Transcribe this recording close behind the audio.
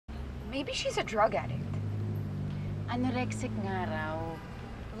Maybe she's a drug addict. Anorexic nga raw.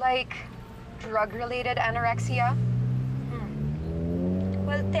 Like, drug-related anorexia?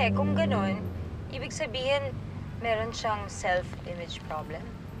 Well, te, kung ganun, ibig sabihin, meron siyang self-image problem.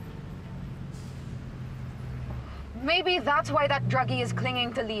 Maybe that's why that druggie is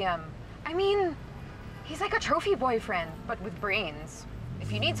clinging to Liam. I mean, he's like a trophy boyfriend, but with brains.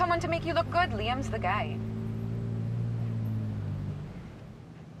 If you need someone to make you look good, Liam's the guy.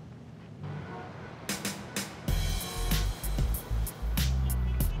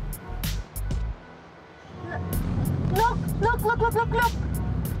 Look!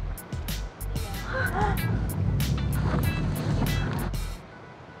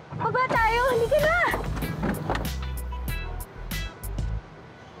 Baba tayo! Halika na!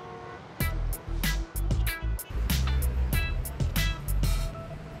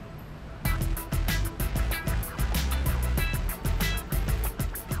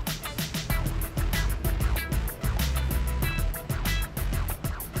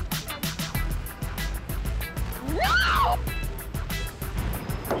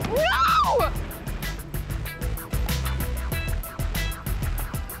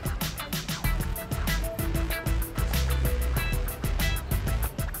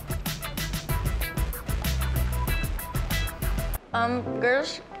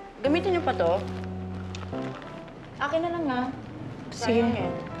 Girls, gamitin niyo pa to. Akin na lang, ha? Sige.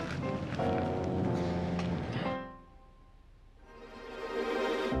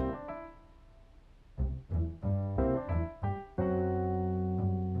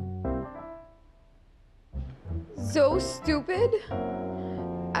 So stupid?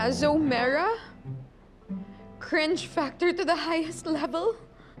 Azomera? Cringe factor to the highest level?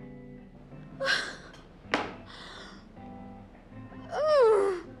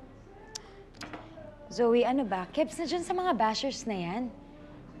 Zoe, ano ba? Kebs na dyan sa mga bashers na yan.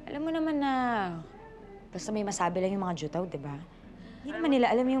 Alam mo naman na basta may masabi lang yung mga jutaw, di ba? Hindi naman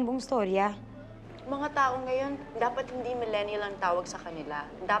nila alam yung buong storya. Mga tao ngayon, dapat hindi millennial ang tawag sa kanila.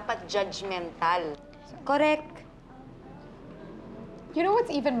 Dapat judgmental. Correct. You know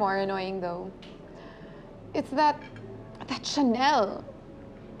what's even more annoying, though? It's that Chanel.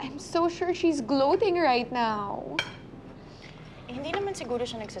 I'm so sure she's gloating right now. Eh, hindi naman siguro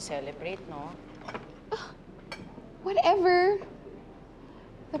siya nagsa-celebrate, no? Whatever.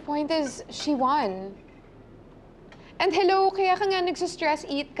 The point is, she won. And hello, kaya ka nga nagsa-stress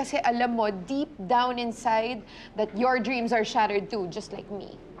eat kasi alam mo, deep down inside, that your dreams are shattered too, just like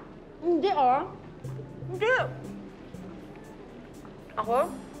me. Hindi, ah. Hindi. Ako?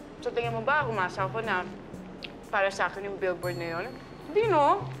 Sa tingin mo ba, umasa ako na para sa akin yung billboard na yun? Hindi,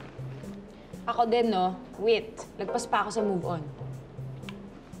 no? Ako din, no? Wait, lagpas pa ako sa move on.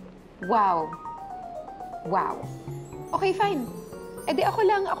 Wow. Wow. Okay, fine. Eh di ako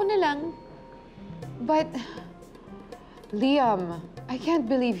na lang. But, Liam, I can't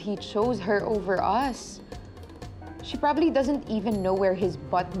believe he chose her over us. She probably doesn't even know where his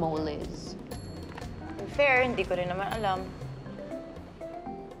butthole is. Fair, hindi ko rin naman alam.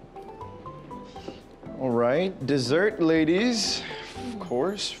 All right, dessert, ladies. Of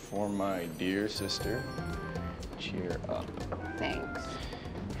course, for my dear sister. Cheer up. Thanks.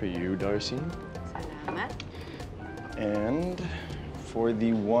 For you, Darcy. Salamat. And for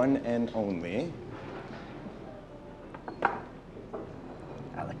the one and only,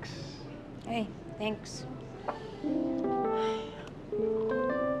 Alex. Hey, thanks.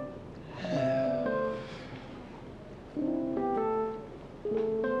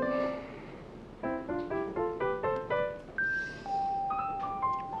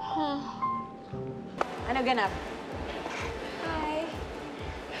 Ano ganap? Hi.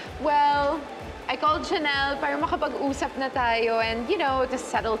 Well, I called Chanel para makapag-usap na tayo and, you know, to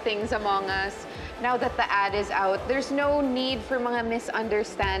settle things among us. Now that the ad is out, there's no need for mga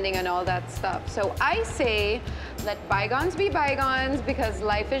misunderstanding and all that stuff. So I say, let bygones be bygones because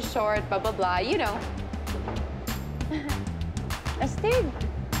life is short, blah, blah, blah, you know. Astig.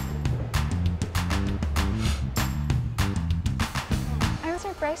 I was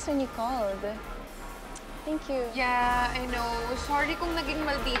surprised when you called. Thank you. Yeah, I know. Sorry kung naging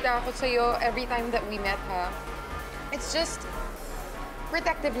maldita ako sa'yo every time that we met, ha? It's just,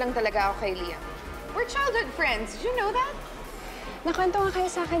 protective lang talaga ako kay Liam. We're childhood friends. Did you know that? Nakwento nga kayo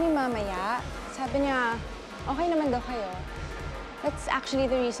sa akin ni Mamaya. Sabi niya, okay naman daw kayo. That's actually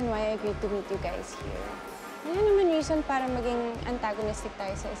the reason why I agreed to meet you guys here. Wala naman reason para maging antagonistic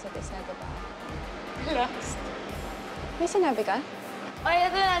tayo sa isa't isa, diba? Relax. May sinabi ka? Ay,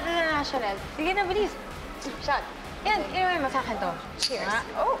 ito na, Chanel. Sige na, bilis. Shot. Yan, inuwi mo sa akin to. Cheers.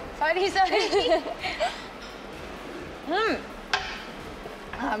 Oh, sorry.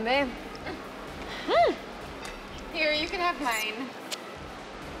 Dami. Here, you can have mine.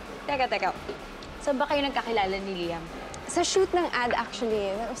 Teka. Saan ba kayo nagkakilala ni Liam? Sa shoot ng ad,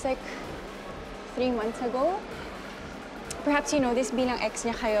 actually. That was like 3 months ago. Perhaps you know this bilang ex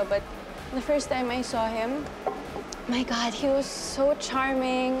niya kayo, but the first time I saw him, my God, he was so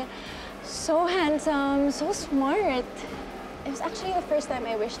charming, so handsome, so smart. It was actually the first time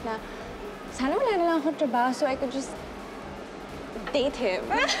I wished na sana wala na lang akong trabaho so I could just date him.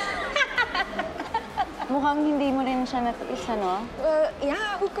 Mukhang hindi mo rin siya natiis, ano? Well,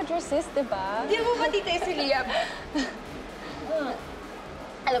 yeah, who could resist, diba? Hindi mo ba titiis si Liam?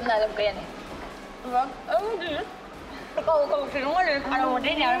 Alam ko yan eh. Diba? Ikaw sinungaling. Ano mo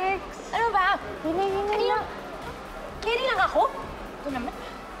din yan? Ano ba? Kaya lang ako? Ito naman.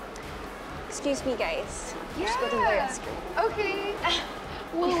 Excuse me, guys. Just go to the restroom. Okay.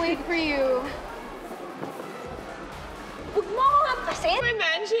 We'll wait for you. Huwag mo akong hampasin!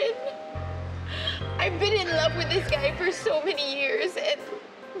 Imagine, I've been in love with this guy for so many years, and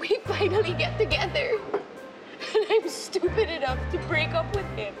we finally get together. And I'm stupid enough to break up with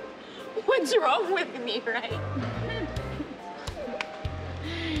him. What's wrong with me, right?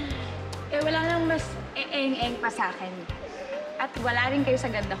 Wala nang mas eng-eng pa sa akin. At wala rin kayo sa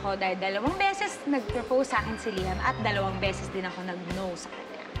ganda ko dahil 2 beses nag-propose sa akin si Liam at 2 beses din ako nag-no sa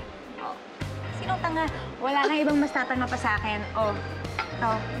kanya. Oh. Sinong tanga? Wala nang ibang mas tatanga pa sa akin. Oh.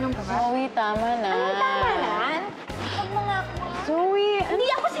 Ikaw, nung ka ba? Zoe, tama na. Ano tama yan? Huwag mo nga ako. Zoe, Hindi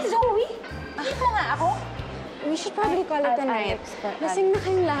ako si Zoe! Hindi mo nga ako. We should probably call it a night. Lasing na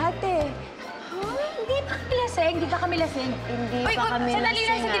kayong lahat eh. Hindi pa kami lasing. Hindi pa kami lasing. Hindi pa kami Sandali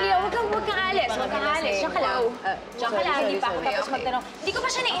lang, sandali lang. Huwag kang alis. Huwag kang alis. Diyan ka lang. Diyan ka lang. Hindi pa ako tapos magtanong. Hindi ko pa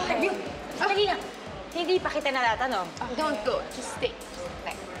siya na-interview. Sandali lang. Hindi pa kita natatanong. Don't go. Just stay.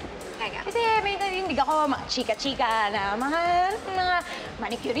 Kasi may narinig ako mga chika-chika na mga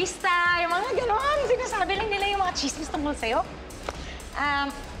manicurista, yung mga gano'n. Sinasabi lang nila yung mga chismis tungkol sa'yo.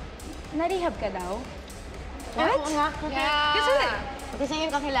 Narehab ka daw? What? Yeah. Kasi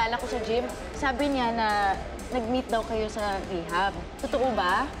yung kakilala ko sa gym, sabi niya na nag-meet daw kayo sa rehab. Totoo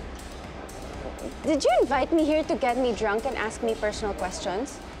ba? Did you invite me here to get me drunk and ask me personal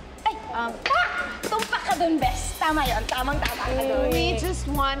questions? Ay! Tumpak ka dun, Bes. Tama yun. Tamang-tama ka dun. We just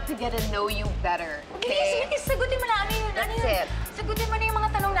want to get to know you better, okay? Bilis, sagutin mo na yun. That's it. Sagutin mo na yung mga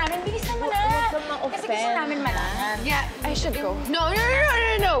tanong namin. Bilisan mo na. Huwag kang ma-offend. Kasi gusto namin malaman. Yeah, I should go. No.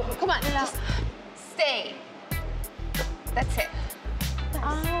 Come on, just stay. That's it.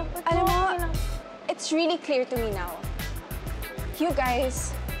 Alam mo, it's really clear to me now. You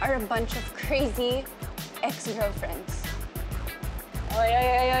guys are a bunch of crazy ex-girlfriends. Oy.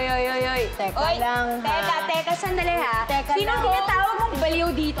 Teka lang, ha? Teka, sandali, ha? Teka Sinong lang. tinatawag mong baliw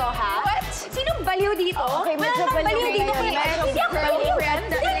dito, ha? What? Sinong baliw dito? Okay, Wala medyo nang baliw baliw dito. kayo. Kaya hindi ako baliw.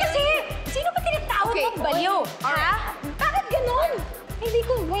 Hindi kasi, sino ba tinatawag Okay, mong baliw? Ha? Bakit ganun? Hindi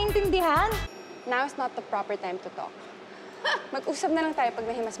ko maintindihan. Now is not the proper time to talk. Mag-usap na lang tayo pag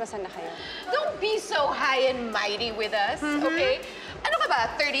nahimasmasan na kayo. Don't be so high and mighty with us, okay? Ano ka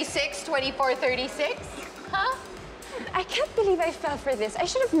ba, 36, 24, 36? Huh? I can't believe I fell for this. I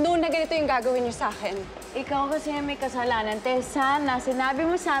should have known na ganito yung gagawin niyo sa akin. Ikaw kasi may kasalanan. Te, sana sinabi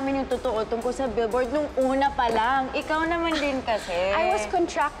mo sa amin yung totoo tungkol sa billboard nung una pa lang. Ikaw naman din kasi. I was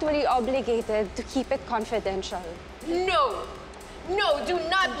contractually obligated to keep it confidential. No, do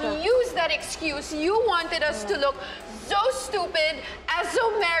not use that excuse. You wanted us to look so stupid as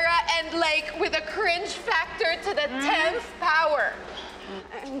Zomera and like with a cringe factor to the 10th power.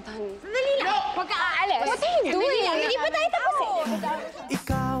 I'm done. Sandali lang. Huwag kang aalis. What are you doing? Hindi pa tayo tapos eh.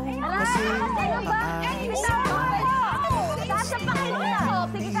 Ikaw kasi maayos sa Sasapakin mo na.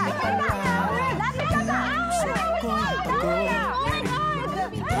 Sige ka. Lapit ka ba? Di ko na alam ang gagawin.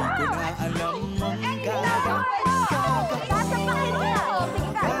 Sasapakin mo na.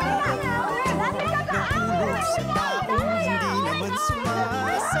 Sige ka. Lapit ka ba? Natulog sa taong hindi naman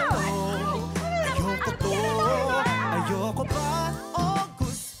sumasayaw. Ayoko pa o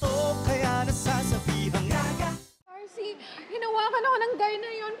gusto kaya nasasabihan Darcy, hinawakan ako ng guy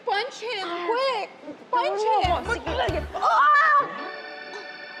na yun. Punch him, quick! Punch him!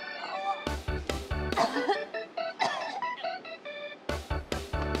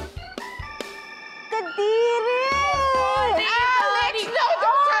 Kadiri! Alex, no!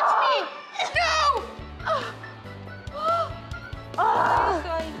 Don't touch me! No!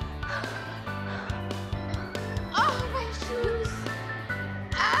 Oh, my shoes!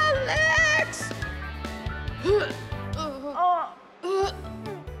 Alex!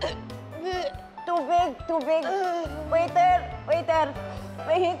 Tubig! Waiter!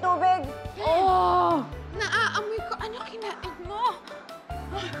 May tubig! Naaamoy ko. Ano kinain mo?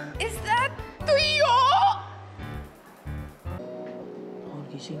 Is that Trillo? Oh,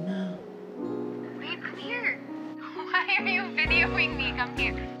 gising na. Wait, come here. Why are you videoing me? Come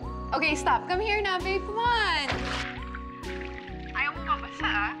here. Okay, stop. Come here na, babe. Come on. Ayaw mo mabasa,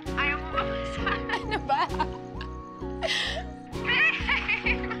 ah. Ayaw mo mabasa. Ano ba? Babe!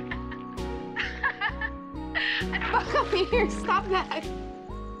 Ano ba? Come here. Stop that.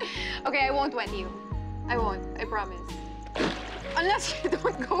 Okay, I won't wet you. I won't. I promise. Unless you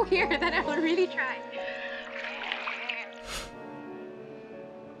don't go here, then I will really try.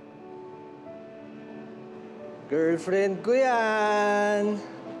 Girlfriend ko yan!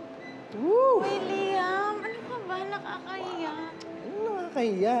 Woo! Uy, Liam, ano ka ba? Nakakahiya. Ano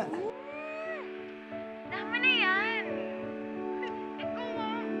nakakahiya? Tama na yan. Ikaw mo.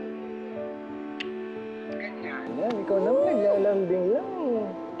 Yan, ikaw naman naglalambing lang.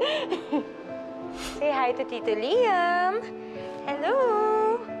 Say hi to Tito Liam. Hello.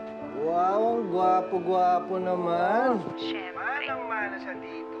 Wow, ang gwapo-gwapo naman. Siyempre. Manang-mana sa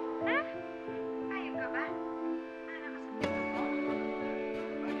dito. Ha? Ayun ka ba? Ano ka sa dito mo?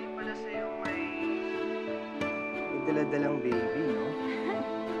 Mali pala sa'yo may dala-dalang baby, no?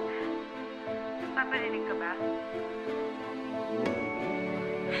 Paparinig ka ba?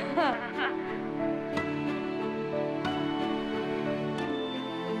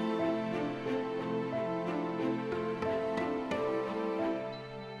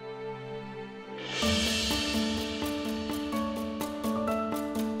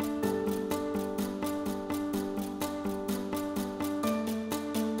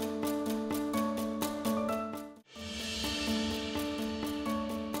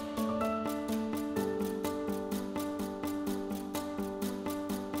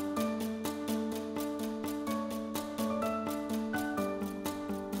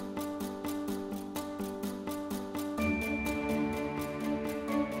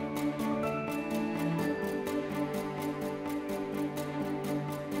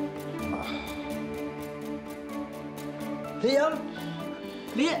 Liam!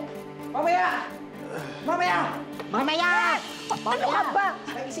 Liam! Mamaya! Mamaya! Mamaya! Ano ka ba?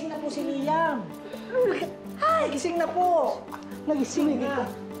 Nagising na po si Liam. Nagising na po. Nagising na.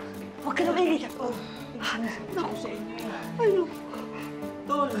 Huwag ka na maingay. Naku sa inyo. Ano?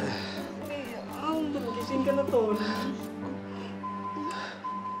 Tol. Nagising ka na, Tol.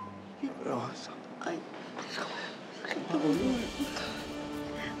 Rosa. Ay.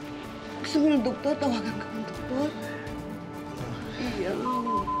 Gusto mo ng doktor? Tawagan ka ng doktor. Liam,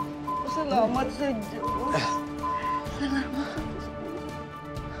 salamat sa Diyos. Salamat.